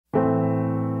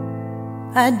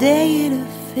I dare you to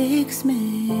fix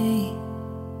me.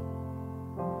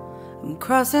 I'm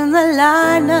crossing the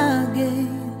line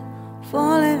again,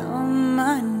 falling on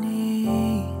my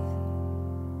knees.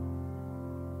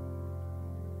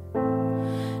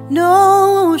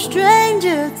 No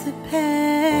stranger to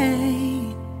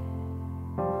pain,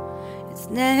 it's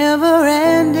never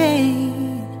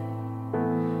ending,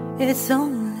 it's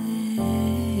only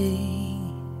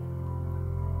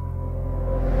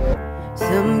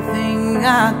something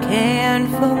I can't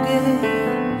forget.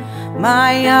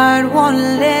 My heart won't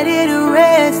let it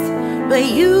rest, but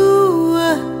you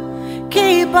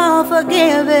keep on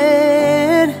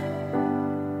forgiving.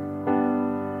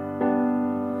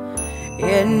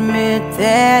 Admit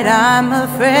that I'm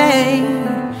afraid.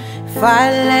 If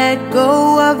I let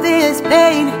go of this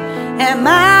pain, am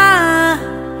I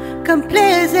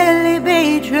completely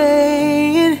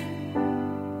betrayed?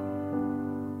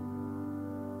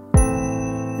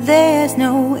 There's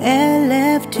no air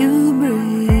left to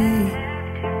breathe.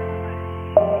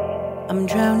 I'm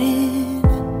drowning,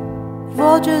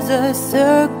 vultures are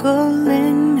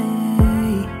circling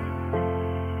me.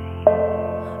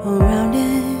 Around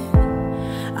it,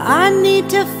 I need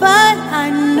to fight. I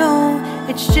know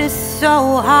it's just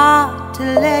so hard to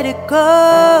let it go.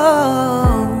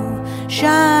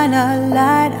 Shine a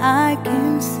light I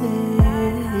can see.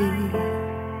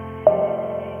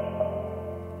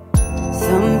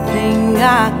 Something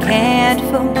I can't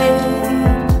forget.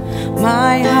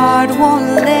 My heart won't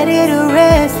let it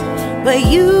rest, but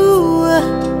you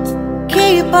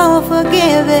keep on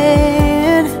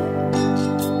forgiving.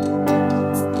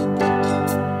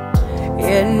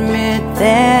 Admit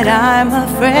that I'm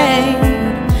afraid.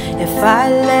 If I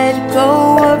let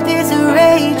go of this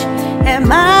rage,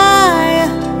 am I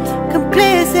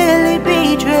completely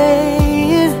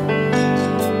betrayed?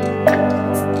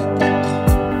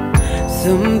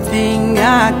 Something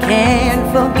I can't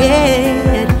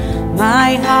forget.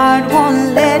 My heart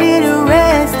won't let it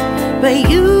rest, but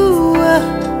you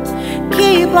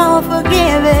keep on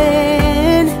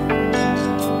forgiving.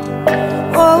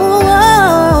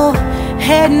 Oh,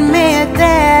 admit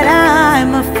that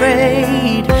I'm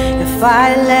afraid. If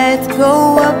I let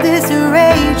go of this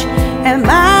rage, am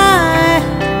I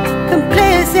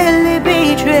completely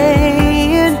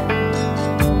betrayed?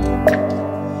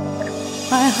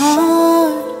 My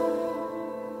heart,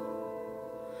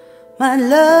 my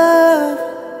love,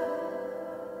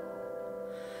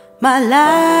 my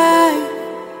life,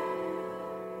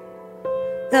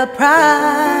 the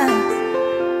price.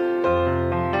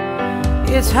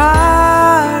 It's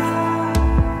hard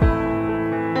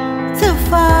to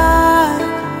fight,